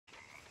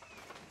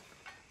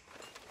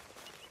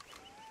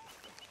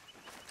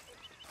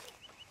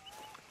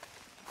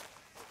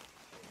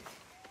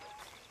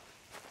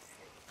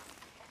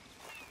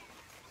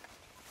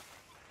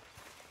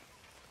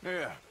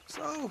Yeah.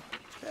 So,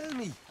 tell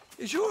me,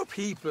 is your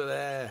people,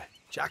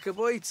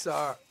 Jacobites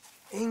or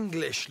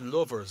English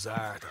lovers,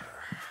 Arthur?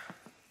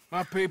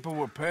 My people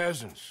were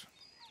peasants.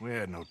 We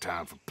had no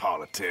time for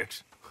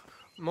politics.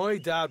 My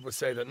dad would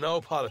say that no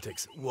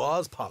politics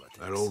was politics.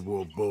 That old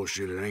world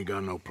bullshit, it ain't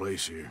got no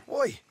place here.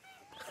 Why?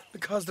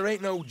 Because there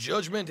ain't no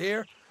judgment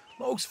here.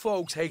 Most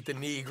folks hate the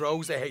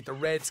Negroes, they hate the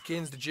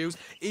Redskins, the Jews,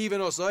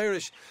 even us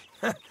Irish.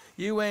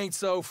 You ain't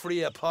so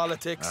free of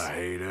politics. I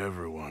hate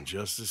everyone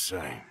just the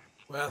same.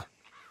 Well,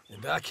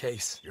 in that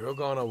case, you're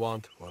gonna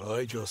want what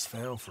I just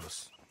found for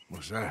us.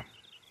 What's that?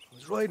 I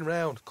was riding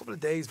around a couple of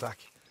days back.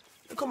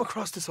 I come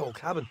across this old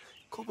cabin.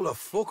 A couple of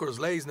fuckers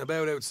lazing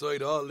about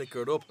outside all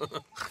liquored up.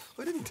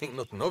 I didn't think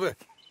nothing of it.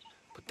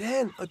 But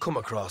then I come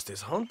across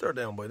this hunter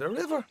down by the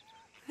river.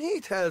 He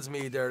tells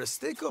me they're a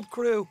stick-up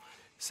crew.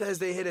 Says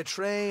they hit a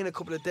train a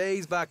couple of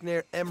days back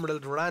near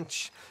Emerald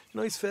Ranch.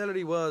 Nice fella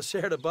he was,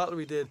 shared a bottle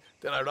we did.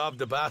 Then I robbed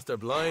the bastard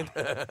blind.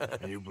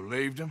 And you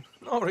believed him?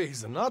 No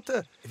reason not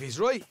to. If he's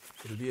right,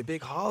 it'll be a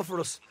big haul for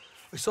us.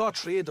 I saw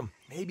 3 of them,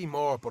 maybe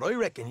more, but I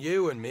reckon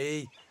you and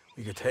me,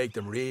 we could take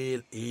them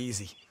real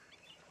easy.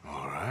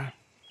 All right.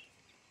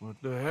 What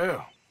the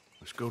hell?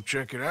 Let's go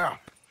check it out.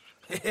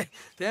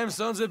 Them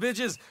sons of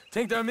bitches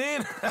think they're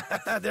mean.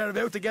 They're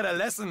about to get a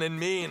lesson in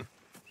mean.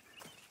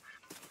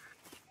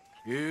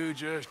 You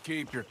just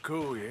keep your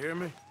cool, you hear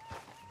me?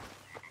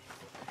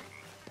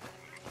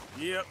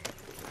 Yep.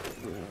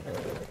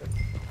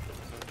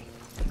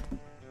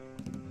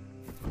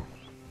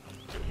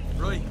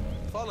 Right,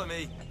 follow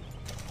me.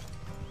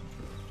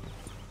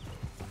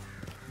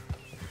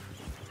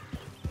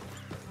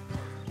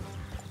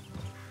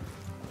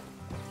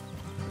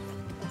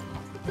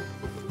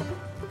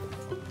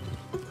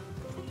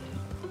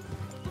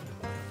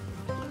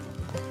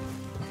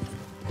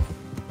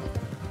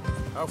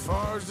 How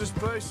far is this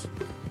place?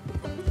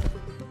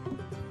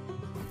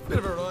 Bit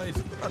of a ride,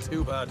 not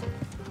too bad.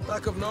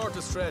 Back up north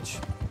a stretch,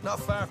 not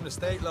far from the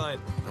state line.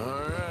 All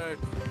right.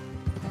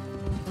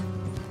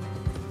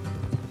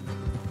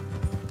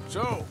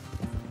 So,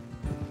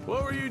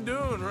 what were you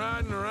doing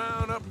riding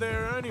around up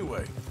there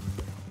anyway?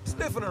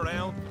 Sniffing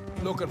around,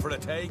 looking for a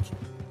take.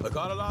 I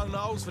got a long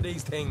nose for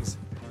these things.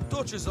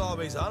 Dutch is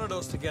always honoured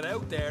us to get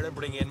out there and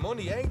bring in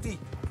money, ain't he?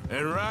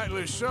 And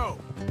rightly so.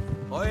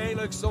 I ain't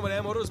like some of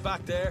them others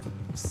back there,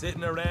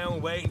 sitting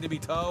around waiting to be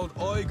told.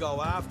 I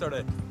go after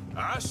it.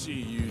 I see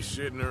you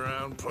sitting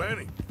around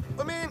plenty.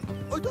 I mean,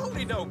 I don't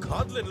need no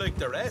coddling like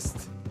the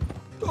rest.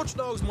 Dutch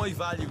knows my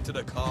value to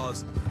the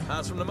cause,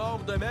 as from the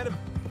moment I met him.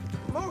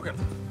 Morgan.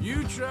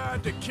 You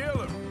tried to kill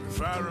him, if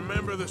I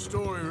remember the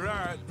story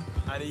right.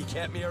 And he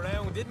kept me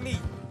around, didn't he?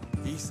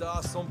 He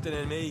saw something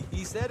in me.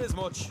 He said as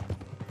much.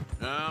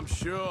 I'm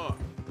sure.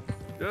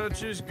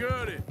 Dutch is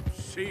good at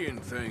seeing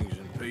things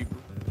in people.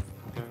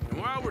 And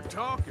while we're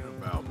talking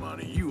about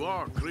money, you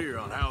are clear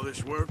on how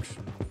this works?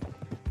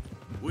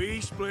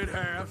 We split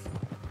half,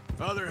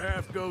 other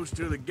half goes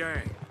to the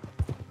gang.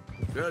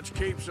 Dutch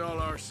keeps all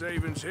our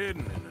savings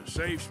hidden in a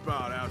safe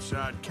spot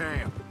outside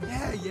camp.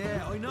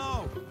 Yeah, I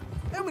know.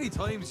 How many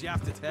times you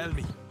have to tell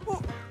me?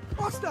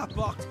 What's that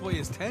box by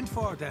his tent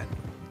for, then?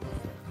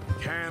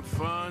 Camp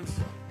funds,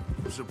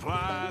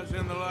 supplies,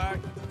 and the like.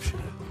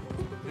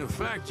 In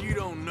fact, you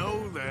don't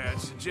know that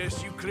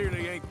suggests you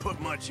clearly ain't put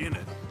much in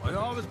it. I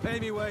always pay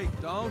me way,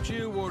 don't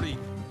you worry.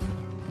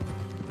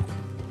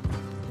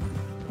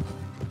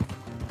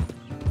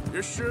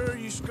 You're sure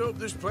you scoped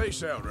this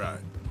place out right?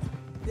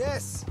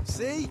 Yes,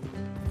 see?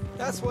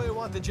 That's why I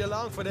wanted you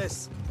along for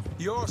this.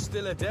 You're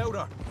still a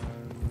doubter.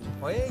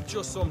 I ain't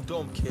just some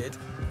dumb kid.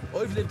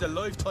 I've lived a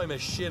lifetime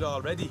of shit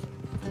already.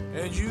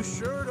 And you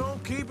sure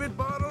don't keep it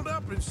bottled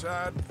up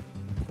inside.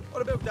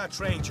 What about that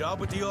train job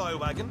with the oil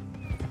wagon?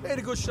 Made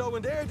a good show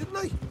in there, didn't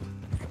I?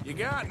 You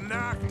got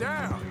knocked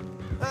out.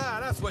 Ah,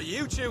 that's what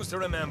you choose to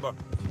remember.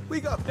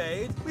 We got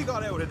paid. We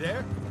got out of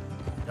there.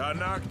 Got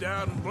knocked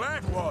out in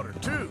Blackwater,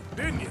 too,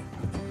 didn't you?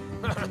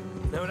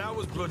 Now, that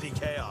was bloody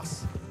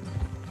chaos.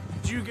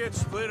 Did you get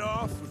split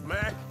off with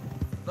Mac?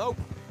 Nope,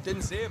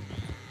 didn't see him.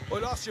 I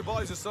lost your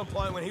boys at some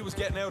point when he was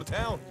getting out of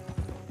town.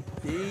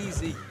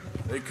 Easy.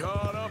 They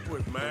caught up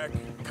with Mac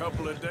a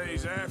couple of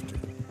days after.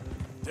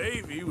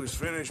 Davy was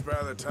finished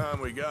by the time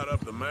we got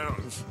up the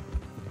mountains.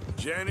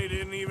 Jenny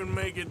didn't even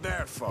make it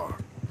that far.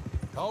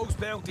 Those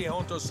bounty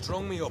hunters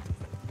strung me up.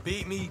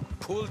 Beat me,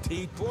 pulled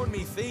teeth, burned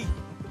me feet.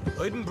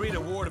 I didn't breathe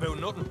a word about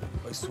nothing,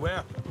 I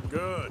swear.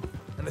 Good.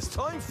 And it's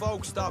time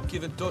folks stopped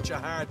giving Dutch a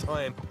hard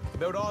time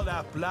about all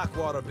that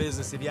Blackwater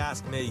business, if you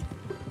ask me.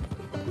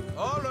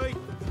 All right,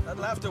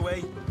 that'll have to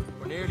wait.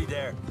 We're nearly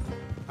there.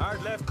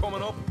 Hard left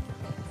coming up.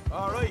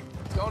 All right,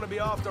 it's going to be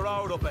off the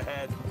road up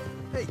ahead.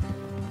 Hey.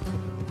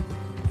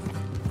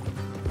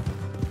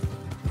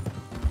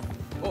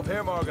 Up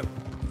here, Morgan.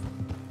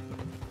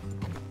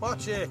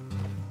 Watch it.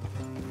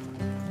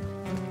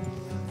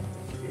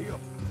 Here.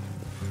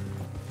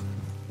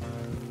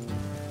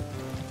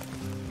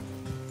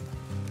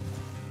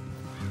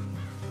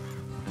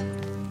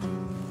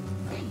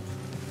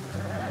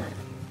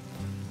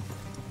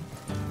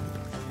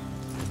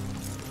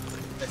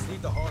 Let's leave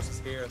leave the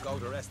horses here and go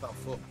the rest on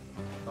foot.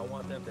 Don't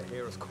want them to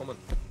hear us coming.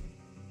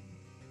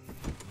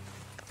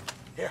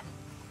 Here,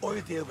 I'll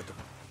deal with them.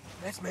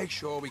 Let's make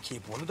sure we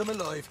keep one of them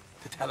alive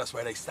to tell us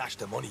where they stashed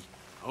the money.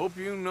 Hope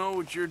you know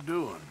what you're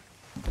doing.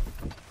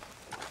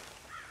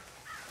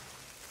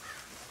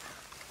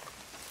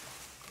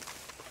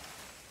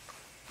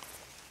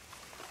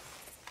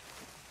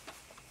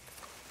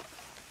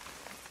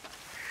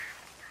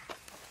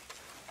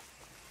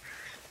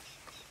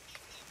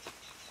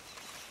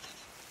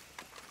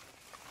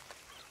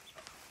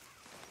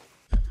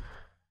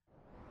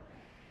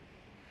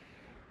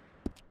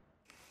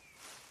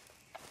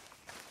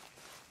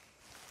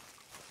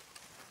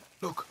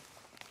 Look,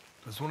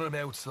 there's one of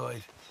them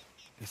outside.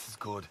 This is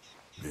good.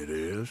 It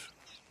is?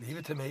 Leave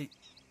it to me.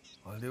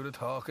 I'll do the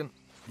talking.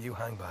 You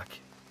hang back.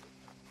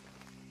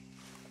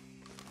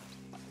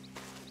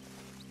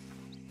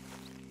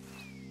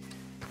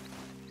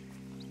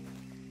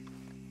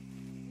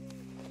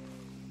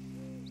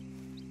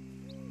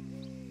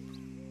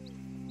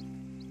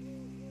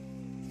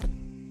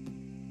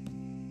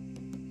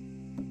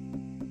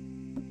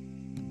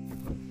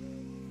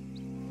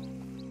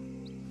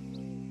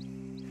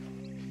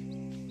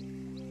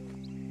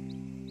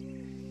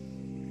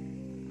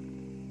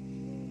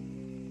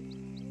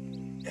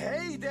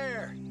 Hey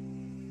there!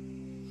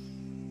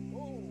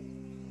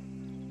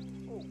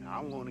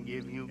 I'm gonna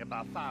give you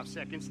about 5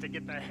 seconds to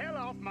get the hell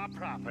off my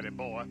property,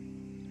 boy.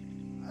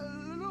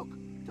 Look,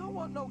 don't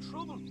want no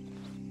trouble.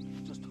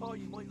 Just thought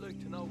you might like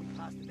to know we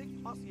passed a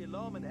big posse of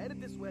lawmen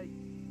headed this way.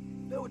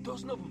 About a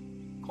dozen of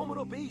them, coming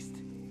up east.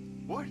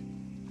 What?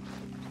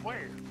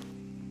 Where?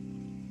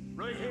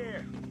 Right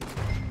here.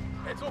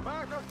 Heads up,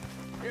 Arthur.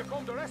 Here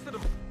come the rest of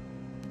them.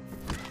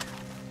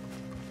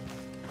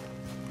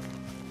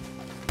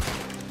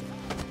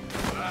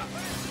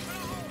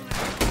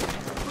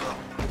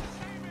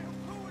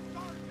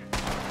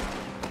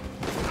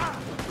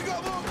 We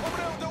got more coming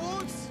out of the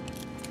woods.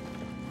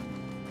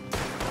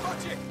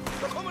 Gotcha.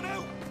 They're coming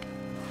out.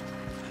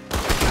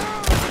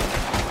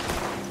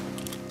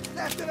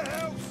 Left of the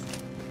house.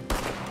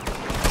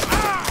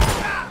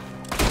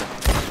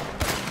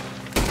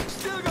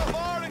 Still got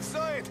more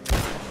inside.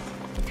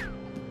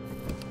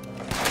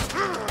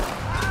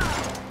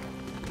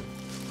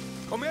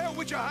 Come out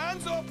with your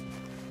hands up.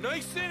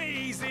 Nice and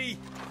easy.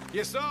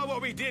 You saw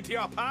what we did to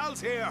your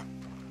pals here.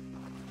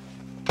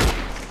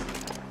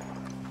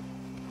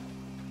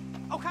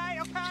 Okay,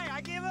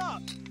 I give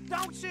up.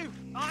 Don't shoot.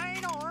 I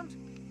ain't armed.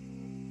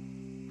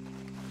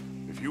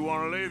 If you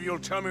want to leave, you'll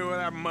tell me where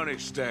that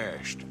money's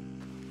stashed.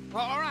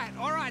 All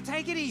right,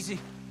 take it easy.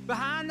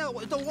 Behind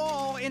the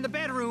wall in the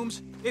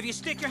bedrooms, if you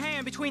stick your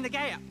hand between the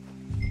gap.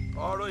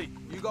 All right,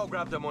 you go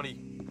grab the money.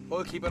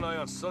 I'll keep an eye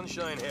on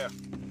Sunshine here.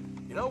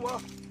 You know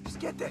what? Just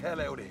get the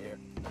hell out of here.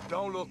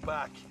 Don't look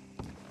back.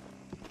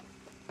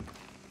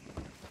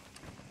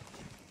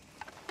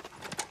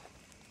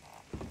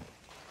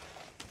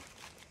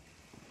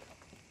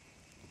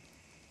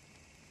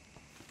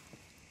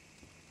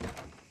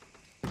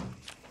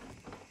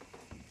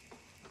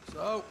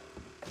 So,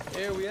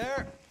 here we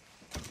are.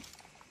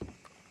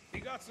 We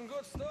got some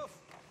good stuff.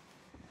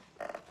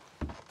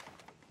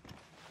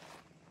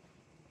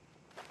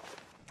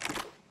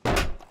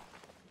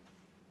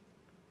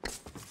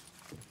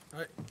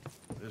 Right.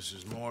 This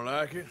is more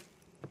like it.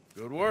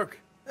 Good work.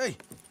 Hey,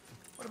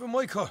 what about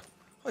my car?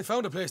 I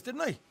found a place,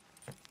 didn't I?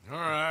 All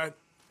right,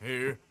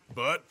 here.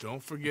 But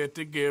don't forget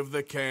to give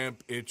the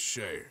camp its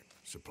share.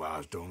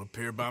 Supplies don't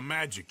appear by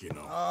magic, you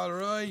know. All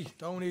right,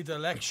 don't need to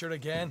lecture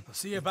again. I'll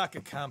see you back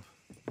at camp.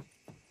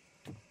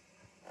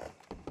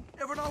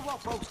 Never know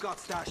what folks got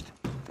stashed.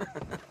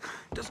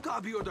 There's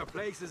gotta be other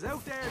places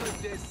out there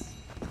like this.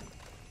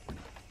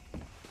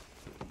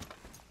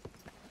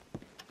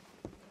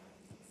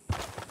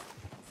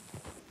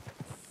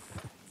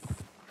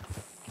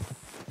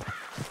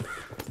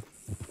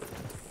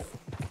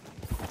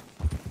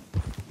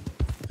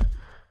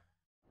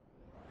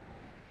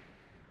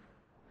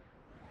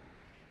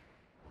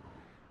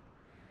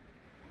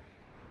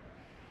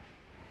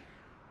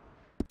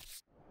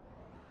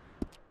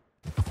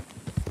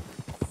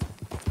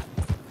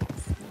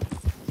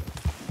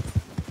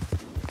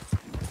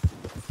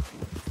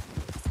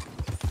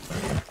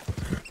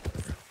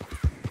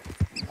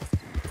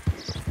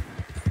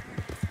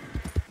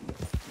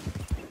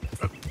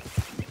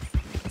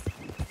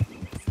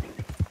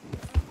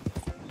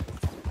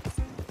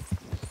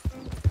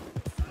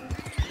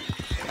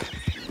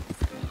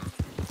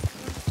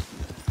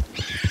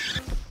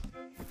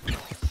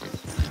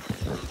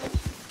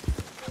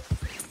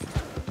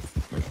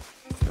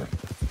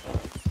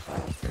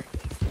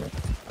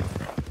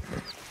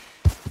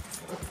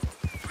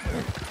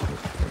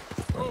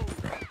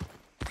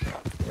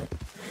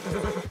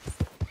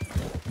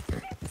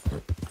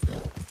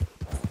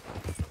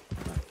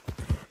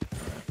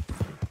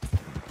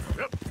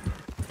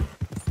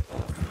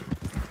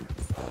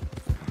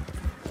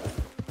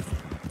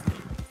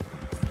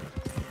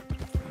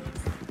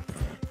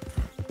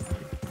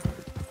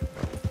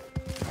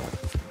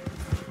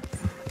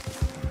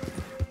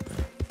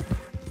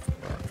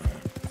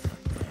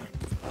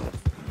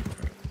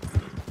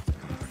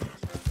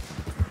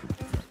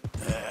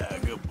 Yeah,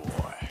 good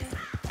boy.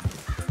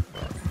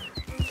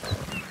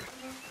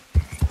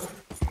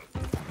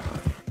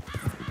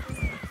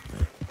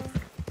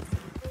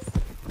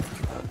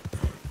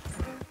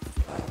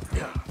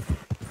 Yeah.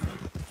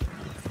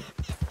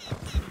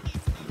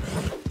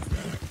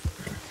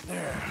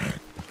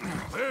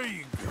 There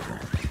you go.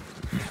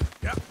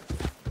 Yep.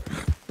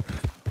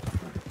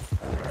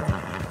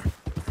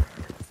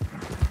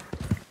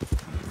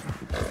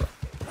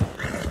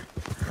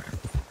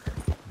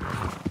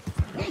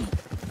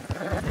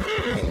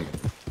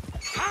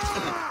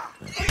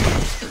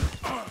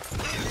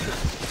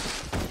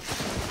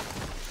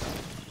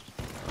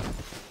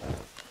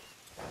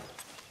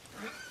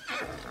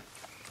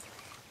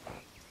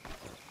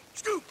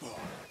 Scoot, boy.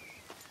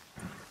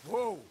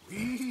 Whoa,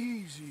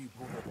 easy,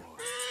 boy.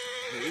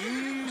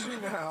 Easy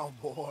now,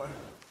 boy.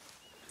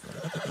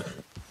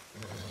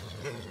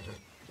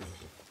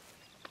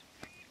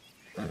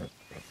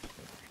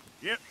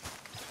 Yep.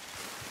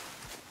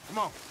 Come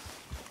on.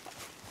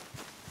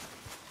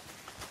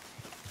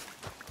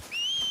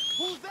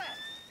 Who's that?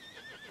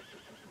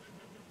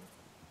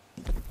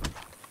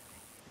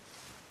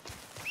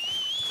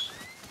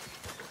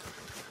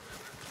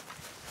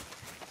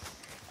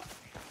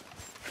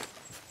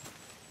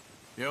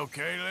 You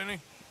okay, Lenny?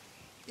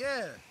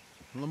 Yeah,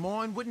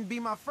 Lemoyne wouldn't be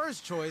my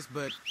first choice,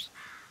 but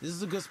this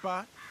is a good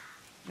spot.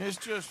 It's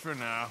just for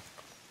now.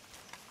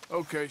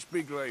 Okay,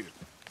 speak later.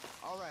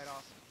 All right,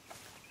 Austin.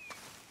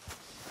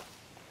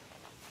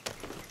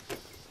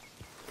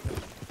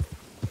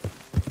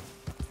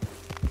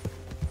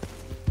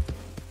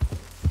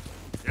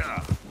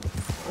 Yeah.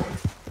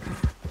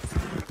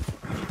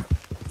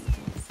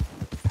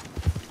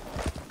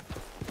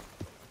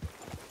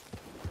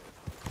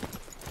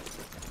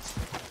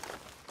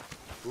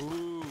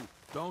 Ooh,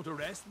 don't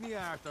arrest me,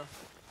 Arthur.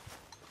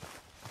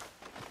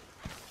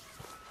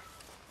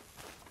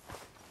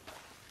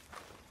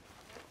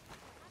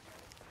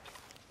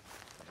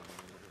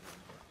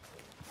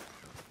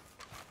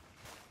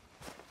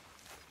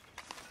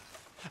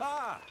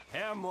 Ah,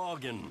 Herr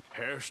Morgan.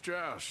 Herr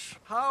Strauss.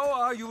 How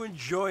are you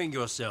enjoying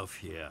yourself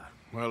here?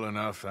 Well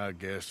enough, I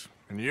guess.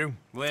 And you?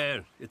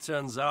 Well, it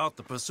turns out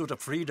the pursuit of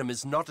freedom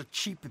is not a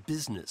cheap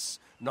business.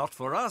 Not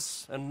for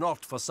us, and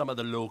not for some of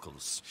the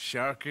locals.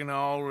 Sharking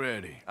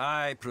already.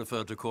 I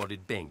prefer to call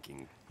it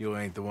banking. You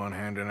ain't the one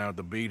handing out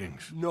the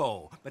beatings.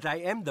 No, but I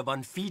am the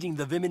one feeding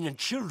the women and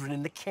children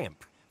in the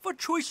camp. What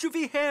choice do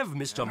we have,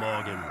 Mr.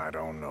 Morgan? I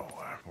don't know.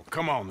 Well,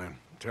 come on then.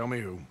 Tell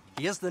me who.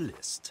 Here's the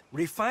list.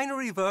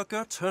 Refinery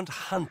worker turned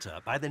hunter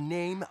by the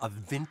name of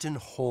Vinton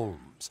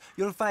Holmes.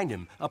 You'll find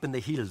him up in the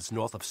hills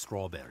north of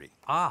Strawberry.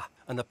 Ah,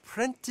 an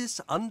apprentice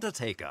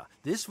undertaker.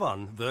 This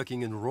one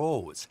working in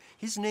Rose.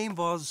 His name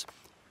was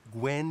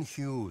Gwen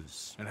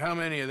Hughes. And how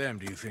many of them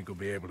do you think will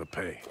be able to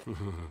pay?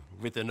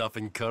 With enough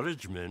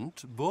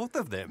encouragement, both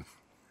of them.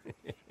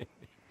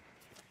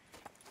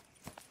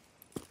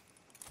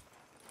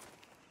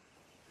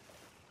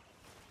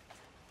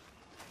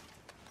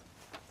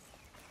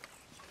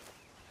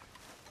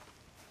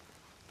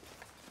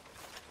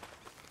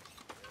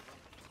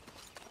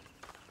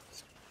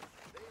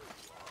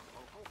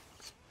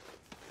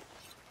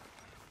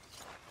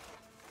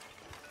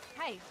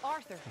 Hey,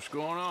 Arthur. What's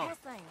going on? How's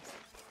things?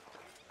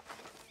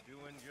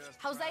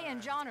 Jose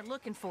and John are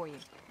looking for you.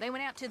 They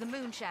went out to the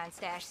moonshine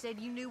stash, said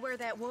you knew where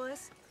that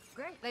was.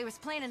 Great. They was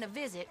planning a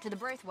visit to the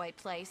Braithwaite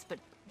place, but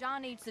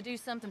John needs to do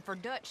something for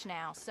Dutch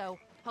now, so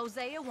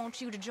Hosea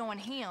wants you to join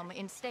him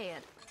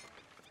instead.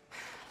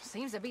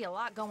 Seems to be a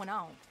lot going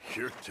on.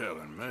 You're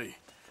telling me.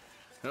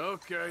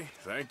 Okay,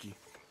 thank you.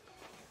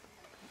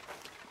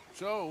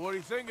 So, what do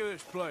you think of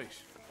this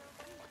place?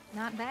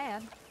 Not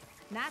bad.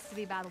 Nice to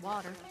be by the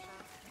water.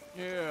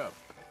 Yeah,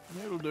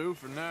 it'll do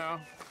for now.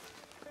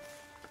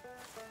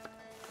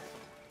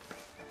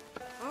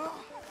 Oh,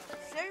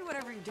 say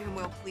whatever you're doing,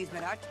 well, please,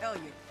 but I tell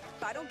you,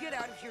 if I don't get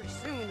out of here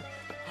soon,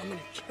 I'm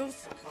gonna kill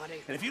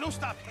somebody. And if you don't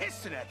stop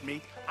hissing at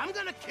me, I'm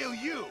gonna kill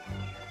you.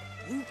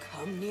 You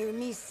come near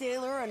me,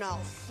 sailor, and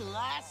I'll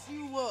slice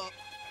you up.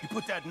 You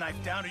put that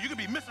knife down or you're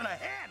gonna be missing a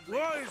hand.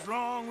 What is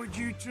wrong with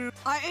you two?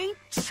 I ain't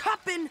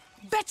chopping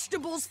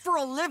vegetables for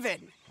a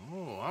living.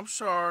 Oh, I'm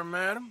sorry,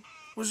 madam.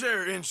 Was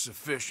there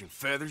insufficient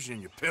feathers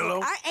in your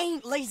pillow? I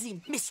ain't lazy,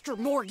 Mr.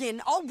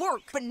 Morgan. I'll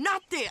work, but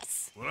not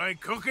this. Well,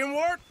 ain't cooking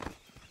work?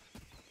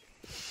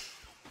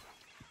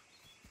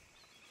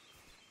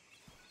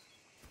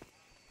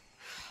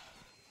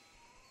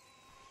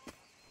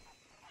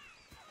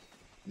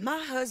 My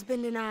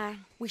husband and I,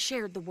 we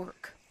shared the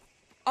work.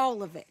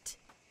 All of it.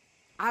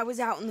 I was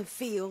out in the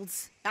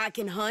fields. I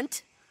can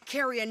hunt,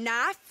 carry a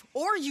knife,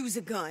 or use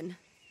a gun.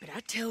 But I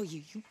tell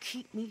you, you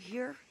keep me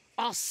here,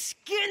 I'll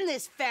skin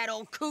this fat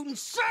old coot and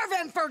serve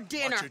him for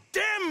dinner. Watch your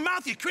damn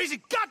mouth, you crazy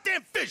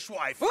goddamn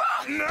fishwife!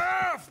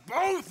 Enough,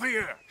 both of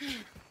you!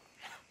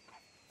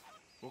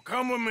 Well,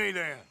 come with me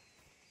then.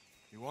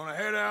 You want to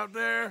head out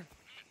there,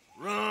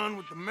 run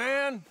with the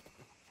men?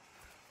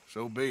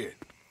 So be it.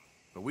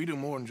 But we do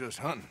more than just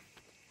hunting.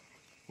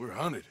 We're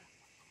hunted.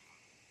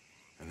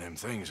 And them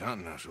things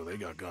hunting us, well, they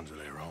got guns of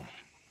their own.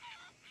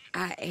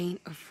 I ain't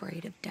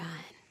afraid of dying.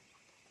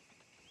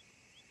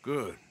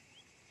 Good.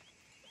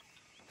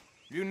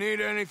 You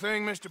need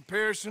anything, Mr.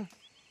 Pearson?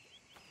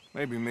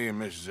 Maybe me and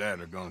Mrs.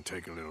 Adler gonna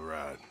take a little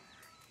ride.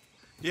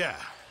 Yeah,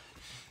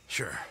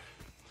 sure.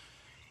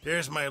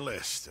 Here's my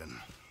list, and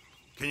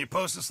can you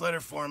post this letter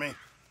for me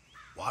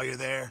while you're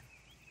there?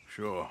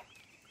 Sure.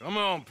 Come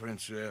on,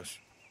 Princess.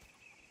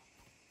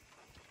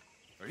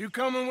 Are you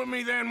coming with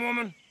me then,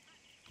 woman?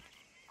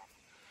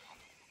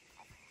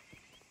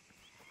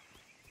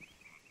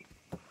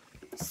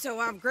 So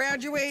I've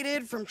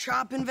graduated from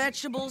chopping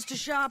vegetables to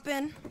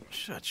shopping?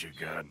 Shut your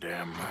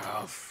goddamn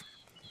mouth.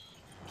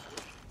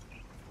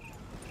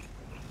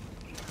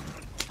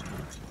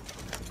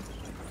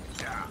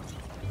 Yeah.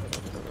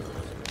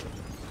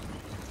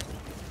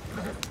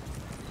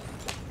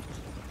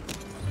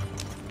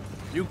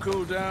 You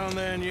cool down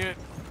then yet?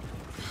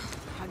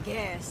 I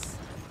guess.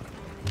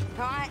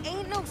 I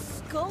ain't no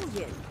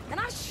scullion, and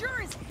I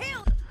sure as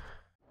hell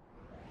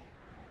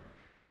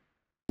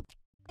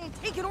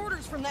ain't taking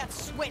orders from that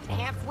sweating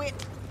half-wit.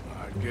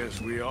 I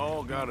guess we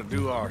all gotta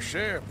do our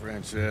share,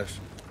 Princess.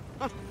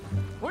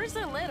 Where's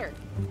that letter?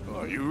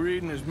 Are you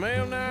reading his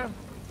mail now?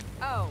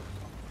 Oh,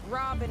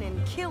 robbing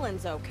and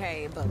killing's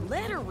okay, but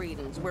letter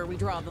reading's where we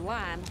draw the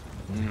line.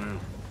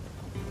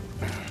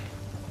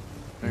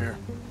 Here.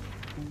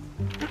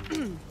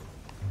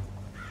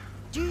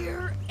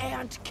 Dear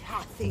Aunt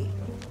Kathy,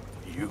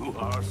 You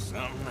are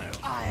something else.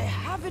 I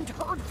haven't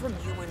heard from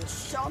you in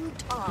some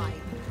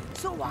time,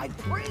 so I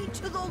pray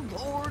to the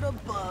Lord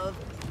above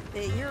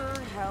that your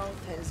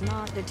health has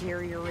not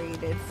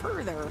deteriorated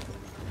further.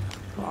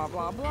 Blah,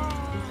 blah,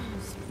 blah.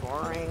 It's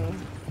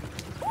boring.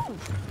 Ooh.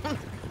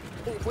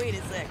 Wait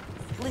a sec.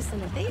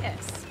 Listen to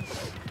this.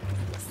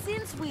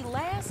 Since we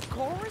last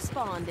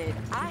corresponded,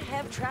 I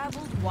have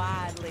traveled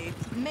widely,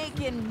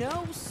 making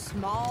no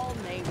small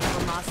name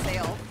for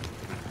myself.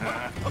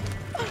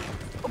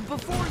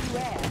 Before you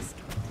ask,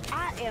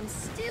 I am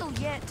still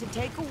yet to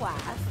take a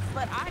wife,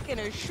 but I can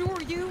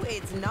assure you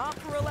it's not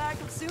for a lack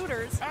of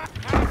suitors.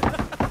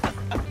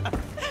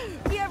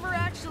 You ever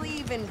actually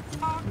even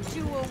talked to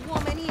a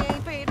woman he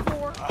ain't paid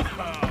for?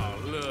 Oh,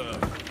 look.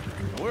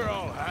 We're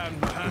all hiding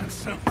behind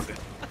something.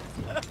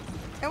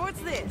 And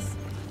what's this?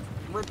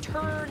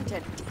 Return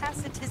to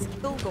Tacitus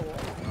Kilgore.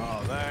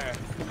 Oh,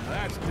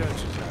 that's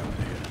Dutch's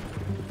idea.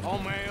 All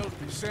mails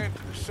be sent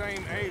to the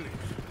same alias.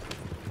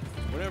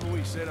 Whenever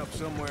we set up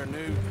somewhere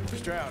new,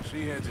 Strauss,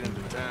 he heads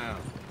into town.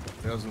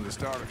 Tells them to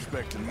start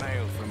expecting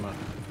mail from a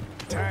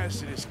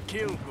Tacitus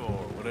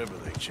Kilgore, whatever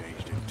they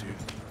changed it to.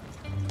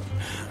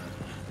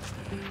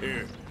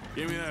 Here,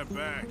 give me that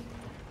back.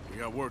 We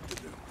got work to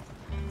do.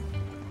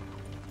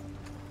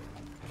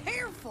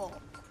 Careful!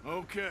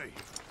 Okay,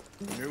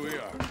 here we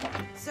are.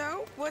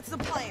 So, what's the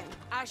plan?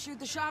 I shoot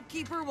the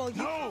shopkeeper while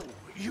you... No!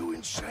 You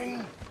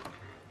insane?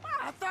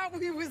 I thought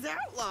we was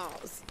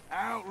outlaws.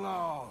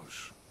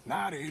 Outlaws,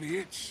 not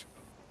idiots.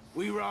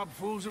 We rob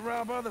fools that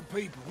rob other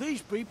people.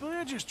 These people,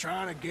 they're just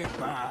trying to get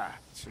by.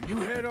 So you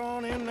head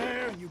on in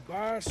there and you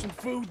buy us some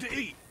food to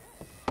eat.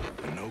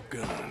 And no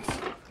guns.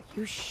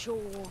 You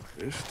sure?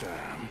 This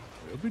time,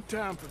 there'll be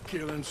time for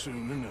killing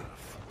soon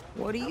enough.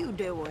 What are you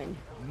doing?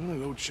 I'm gonna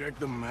go check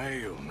the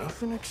mail.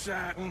 Nothing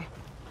exciting.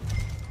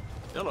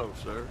 Hello,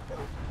 sir.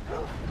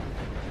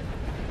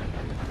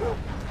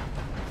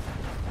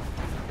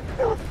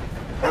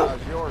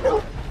 How's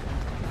yours?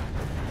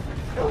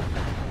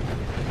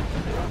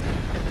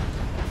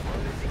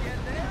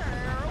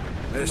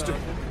 Mister?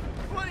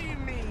 What do you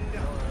mean?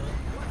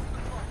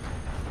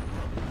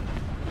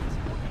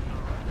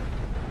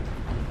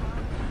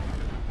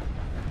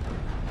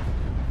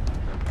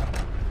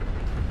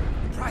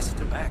 Price of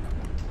tobacco.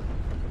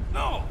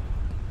 No!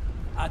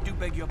 I do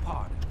beg your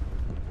pardon.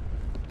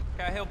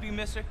 Can I help you,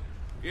 mister?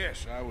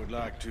 Yes, I would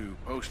like to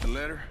post a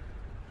letter.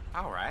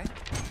 All right.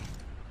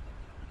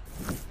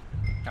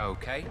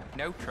 Okay,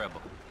 no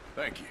trouble.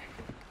 Thank you.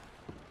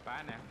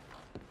 Bye now.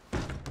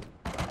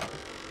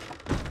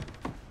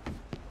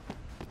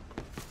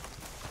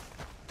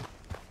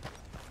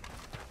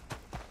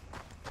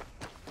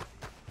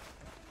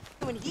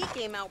 When he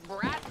came out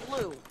bright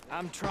blue.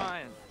 I'm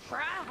trying.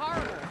 Try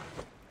harder.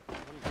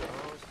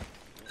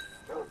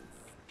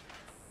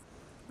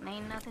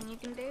 Ain't nothing you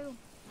can do.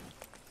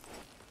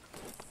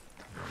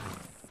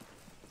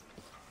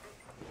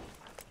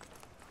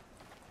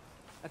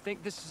 I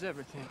think this is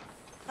everything.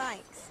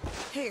 Thanks.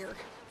 Here.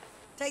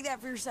 Take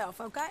that for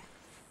yourself, okay?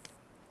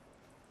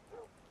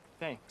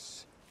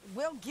 Thanks.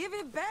 Well, give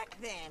it back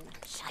then.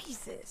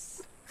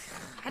 Jesus.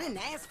 I didn't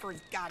ask for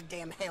his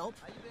goddamn help.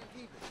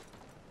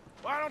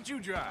 Why don't you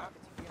drive?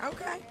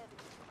 Okay.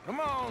 Come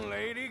on,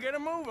 lady, get a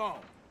move on.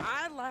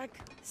 I like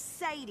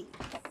Sadie,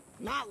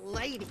 not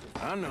lady.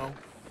 I know.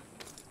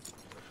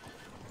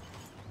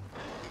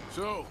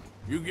 So,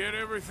 you get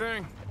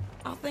everything?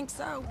 I think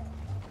so.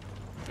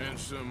 And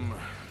some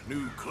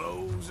new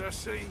clothes, I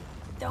see?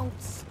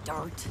 Don't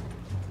start.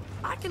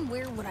 I can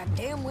wear what I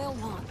damn well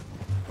want.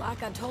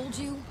 Like I told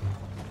you,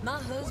 my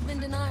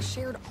husband and I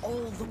shared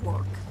all the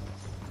work.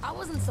 I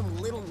wasn't some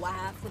little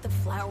wife with a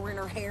flower in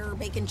her hair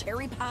baking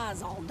cherry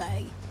pies all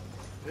day.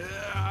 Yeah,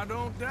 I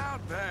don't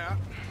doubt that.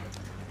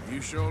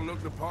 You sure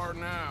look the part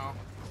now.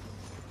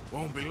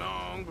 Won't be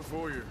long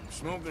before you're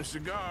smoking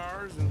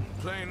cigars and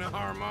playing the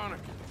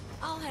harmonica.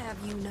 I'll have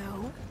you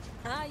know,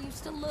 I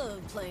used to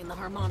love playing the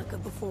harmonica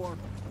before.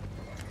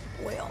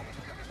 Well,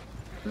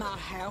 my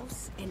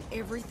house and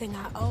everything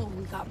I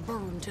own got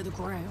burned to the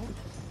ground.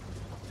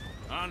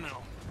 I know.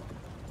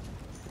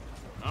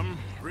 I'm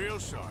real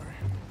sorry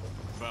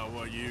about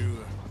what you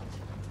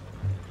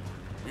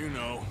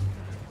know.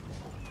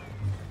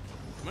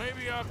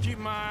 Maybe I'll keep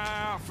my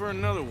eye out for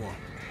another one.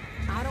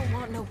 I don't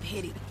want no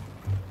pity.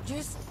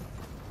 Just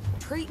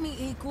treat me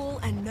equal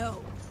and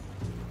know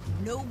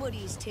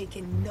nobody's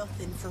taking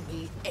nothing from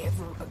me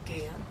ever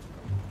again.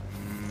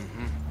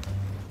 Mm-hmm.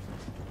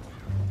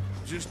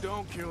 Just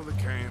don't kill the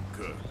camp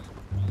cook.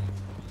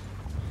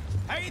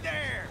 Hey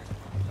there!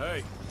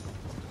 Hey,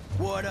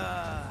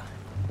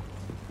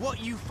 What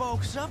you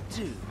folks up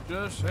to?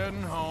 just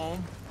heading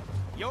home.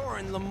 You're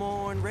in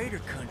Lemoyne Raider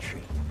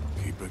country.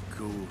 Keep it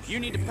cool, You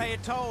need to sweetie. pay a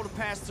toll to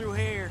pass through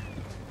here.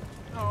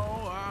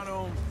 No, I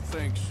don't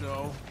think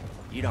so.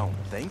 You don't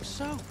think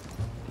so?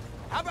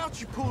 How about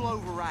you pull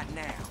over right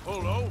now?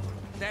 Pull over.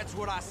 That's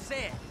what I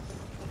said.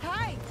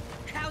 Hey,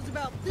 how's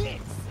about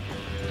this?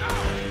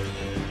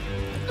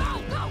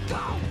 Go, go,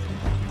 go!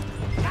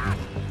 God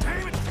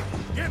damn it!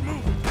 Get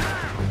moving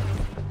now!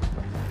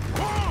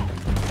 Whoa!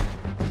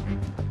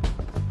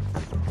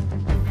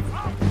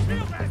 Oh,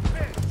 kill that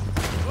bitch!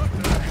 What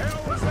the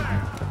hell was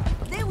that?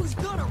 They was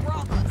gonna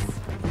rob us.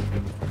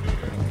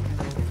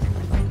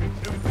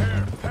 New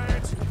pair of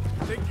pants?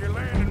 Think you're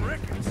landing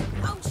Ricketts?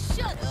 Oh,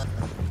 shut up.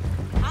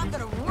 I'm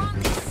gonna run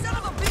this son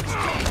of a bitch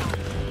down.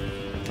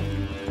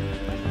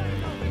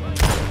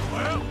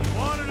 Well,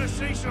 wanted to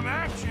see some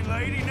action,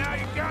 lady. Now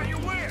you got your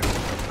whip.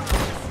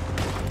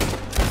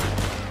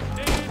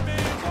 Dead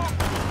man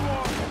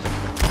walking.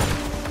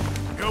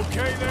 You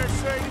okay there,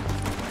 Sadie?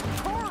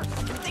 Of course.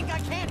 You think I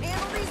can't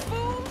handle these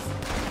fools?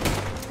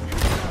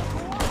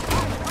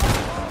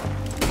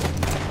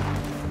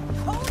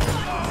 Told you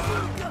I could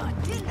shoot a gun,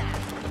 didn't I?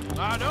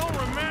 I don't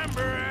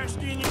remember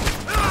asking you.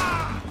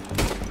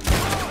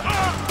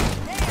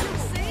 There,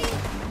 see?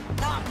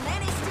 Not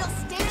many still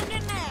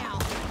standing now.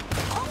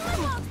 Only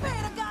one's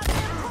paying a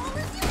goddamn toll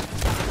is you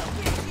son of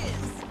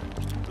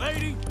bitches.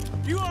 Lady,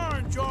 you are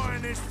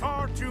enjoying this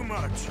far too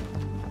much.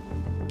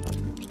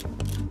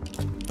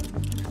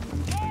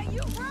 Yeah,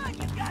 you run,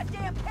 you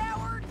goddamn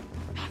coward.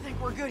 I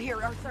think we're good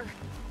here, Arthur.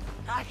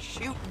 Nice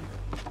shooting.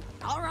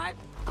 All right,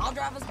 I'll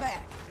drive us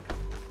back.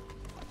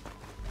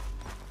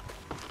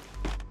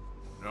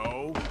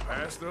 No,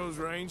 pass those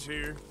reins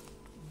here.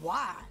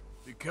 Why?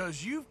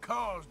 Because you've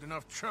caused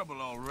enough trouble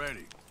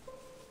already.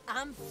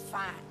 I'm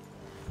fine.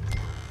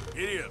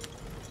 Giddy up.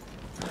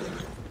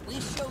 We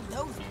showed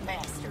those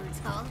bastards,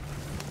 huh?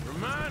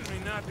 Remind me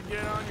not to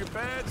get on your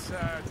bad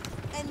side.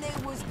 And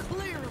they was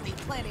clearly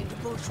planning to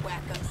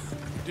bushwhack us.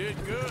 Did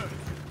good.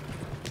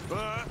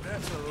 But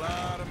that's a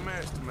lot of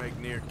mess to make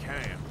near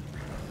camp.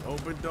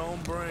 Hope it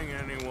don't bring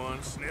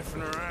anyone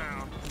sniffing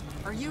around.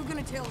 Are you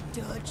gonna tell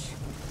Dutch?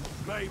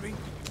 Maybe,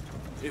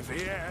 if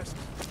he asks.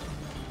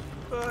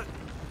 But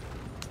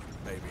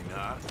maybe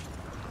not.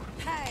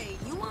 Hey,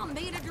 you want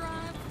me to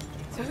drive?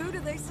 So who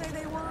did they say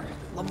they were?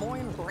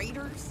 Lemoyne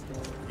Raiders?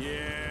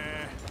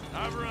 Yeah,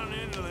 I've run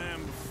into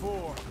them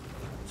before.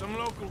 Some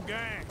local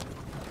gang.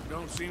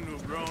 Don't seem to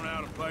have grown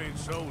out of playing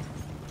soldiers.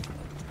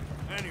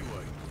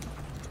 Anyway,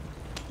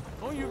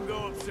 won't you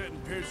go upsetting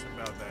Pearson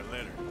about that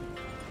letter?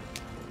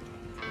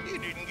 You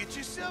didn't get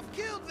yourself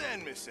killed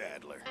then, Miss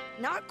Adler.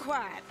 Not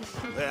quite.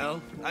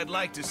 Well, I'd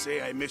like to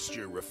say I missed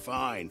your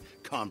refined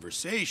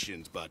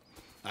conversations, but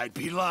I'd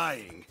be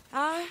lying.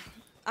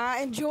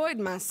 I enjoyed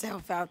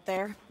myself out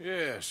there.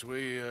 Yes,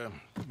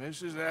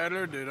 Mrs.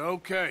 Adler did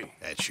okay.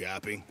 At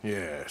shopping?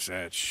 Yes,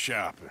 that's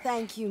shopping.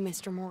 Thank you,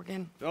 Mr.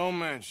 Morgan. Don't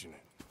mention it.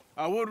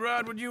 I would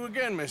ride with you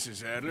again,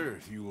 Mrs. Adler,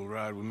 if you will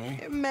ride with me.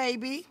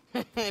 Maybe.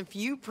 If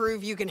you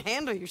prove you can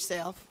handle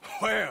yourself.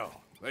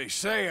 Well, they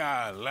say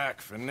I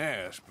lack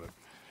finesse, but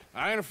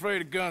I ain't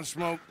afraid of gun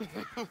smoke.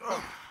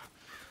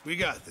 We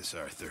got this,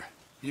 Arthur.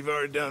 You've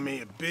already done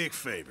me a big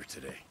favor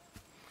today.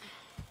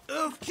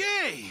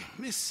 Okay,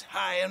 Miss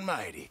High and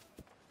Mighty.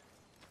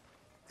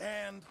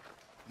 And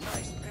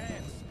nice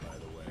pants, by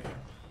the way.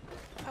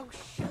 Oh,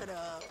 shut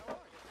up.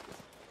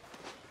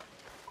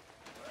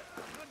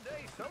 Good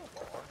day so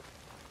far.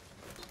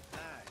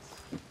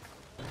 Nice.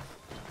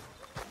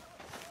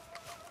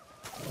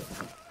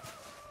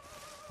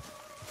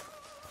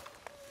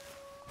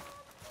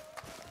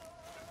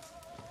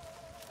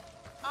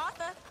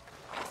 Arthur.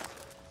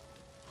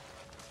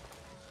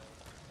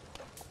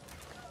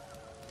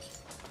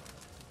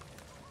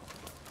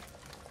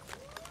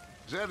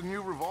 Is that a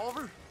new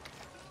revolver?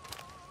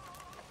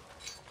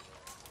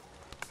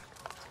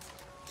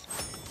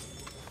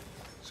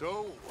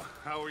 So,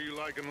 how are you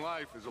liking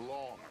life as a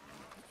lawman?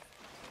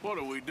 What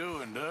are we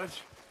doing,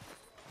 Dutch?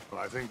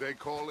 I think they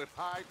call it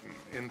hiding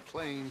in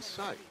plain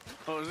sight.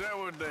 Oh, is that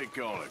what they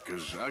call it?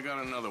 Because I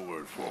got another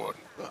word for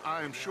it.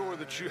 I am sure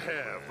that you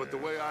have, but the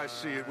way I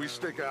see it, we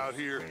stick out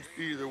here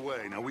either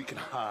way. Now, we can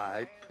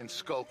hide and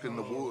skulk in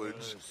the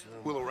woods.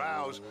 We'll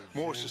arouse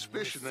more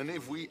suspicion than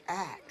if we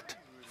act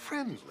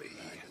friendly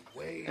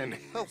and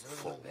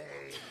helpful.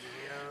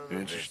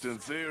 Interesting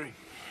theory.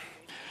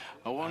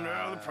 I wonder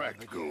how the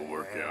practical will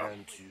work out.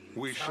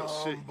 We shall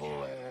see.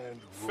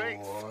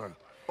 Faith,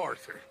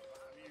 Arthur.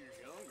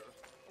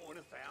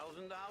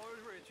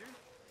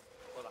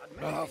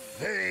 My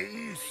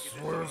face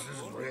was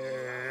as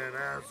red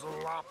as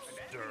a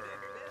lobster.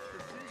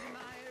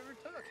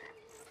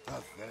 I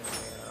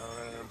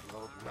fell and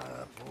broke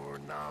my poor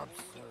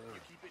knobster.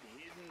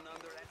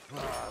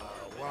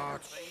 I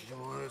watched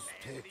yours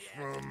pics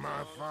from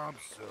my fob,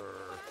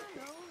 sir.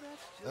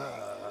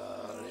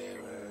 I'll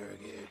never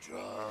get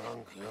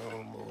drunk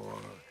no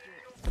more.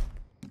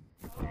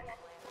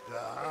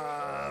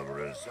 I'm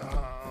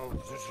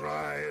resolved to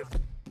try it.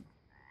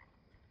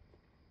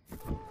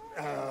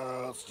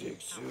 I'll stick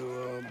to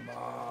a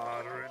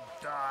moderate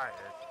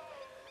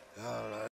diet.